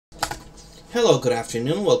Hello, good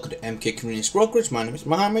afternoon. Welcome to MK Convenience Brokerage. My name is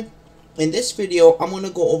Mohammed. In this video, I'm going to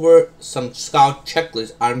go over some scout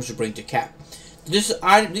checklist items to bring to camp. These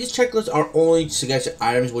checklists are only suggested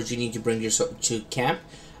items which you need to bring to camp.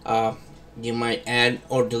 You might add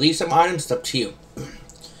or delete some items. It's up to you.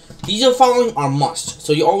 These are following are must.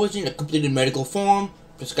 So you always need a completed medical form,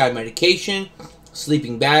 prescribed medication,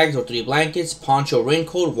 sleeping bags or 3 blankets, poncho,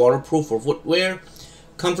 raincoat, waterproof or footwear,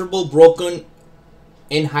 comfortable broken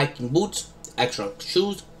in hiking boots, extra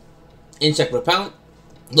shoes, insect repellent,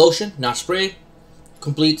 lotion, not spray,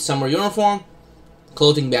 complete summer uniform,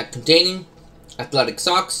 clothing bag containing, athletic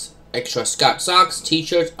socks, extra scout socks,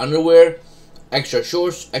 t-shirts, underwear, extra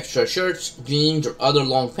shirts, jeans or other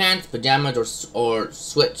long pants, pajamas or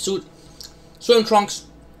sweatsuit, swim trunks,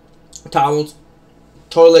 towels,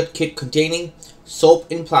 toilet kit containing, soap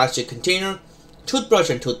in plastic container, toothbrush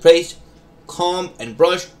and toothpaste, comb and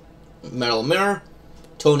brush, metal mirror,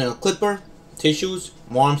 toenail clipper, tissues,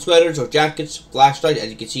 warm sweaters or jackets, flashlight,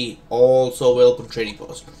 as you can see, also available from Trading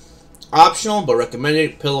Post. Optional but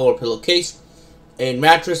recommended, pillow or pillowcase, a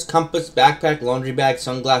mattress, compass, backpack, laundry bag,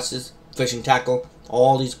 sunglasses, fishing tackle.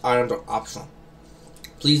 All these items are optional.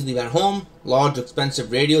 Please leave at home large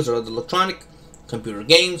expensive radios or other electronic, computer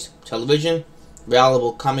games, television,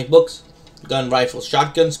 valuable comic books, gun, rifles,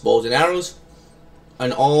 shotguns, bows and arrows,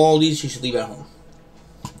 and all these you should leave at home.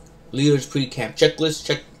 Leaders pre-camp checklist.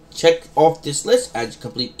 Check off this list as you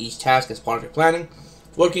complete each task as part of your planning.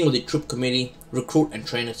 Working with the troop committee, recruit and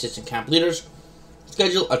train assistant camp leaders.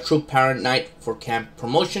 Schedule a troop parent night for camp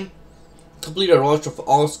promotion. Complete a roster for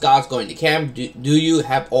all scouts going to camp. Do you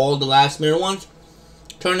have all the last minute ones?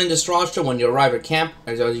 Turn in this roster when you arrive at camp.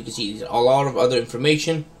 As you can see, there's a lot of other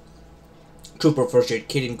information. Trooper first aid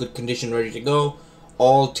kit in good condition, ready to go.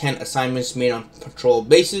 All 10 assignments made on patrol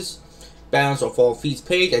basis. Balance of all fees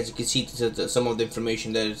paid. As you can see, this is some of the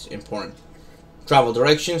information that is important. Travel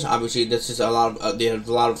directions. Obviously, this is a lot of they have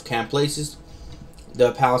a lot of camp places.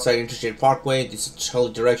 The Palisade Interstate Parkway. This is tell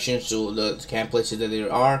directions to the camp places that there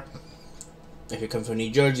are. If you come from New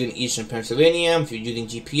Jersey and Eastern Pennsylvania, if you're using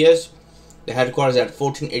GPS, the headquarters is at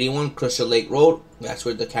 1481 Crystal Lake Road. That's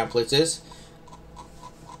where the camp place is.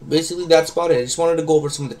 Basically, that's about it. I just wanted to go over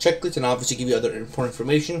some of the checklists and obviously give you other important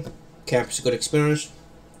information. Camp is a good experience.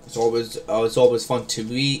 It's always fun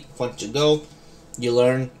to go. You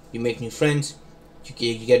learn, you make new friends,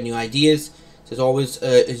 you get new ideas. So it's always,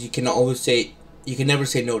 as you can never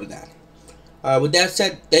say no to that. With that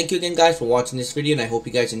said, thank you again, guys, for watching this video, and I hope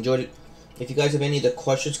you guys enjoyed it. If you guys have any other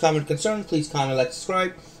questions, comment, concerns, please comment, like,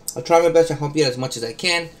 subscribe. I'll try my best to help you out as much as I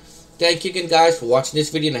can. Thank you again, guys, for watching this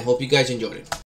video, and I hope you guys enjoyed it.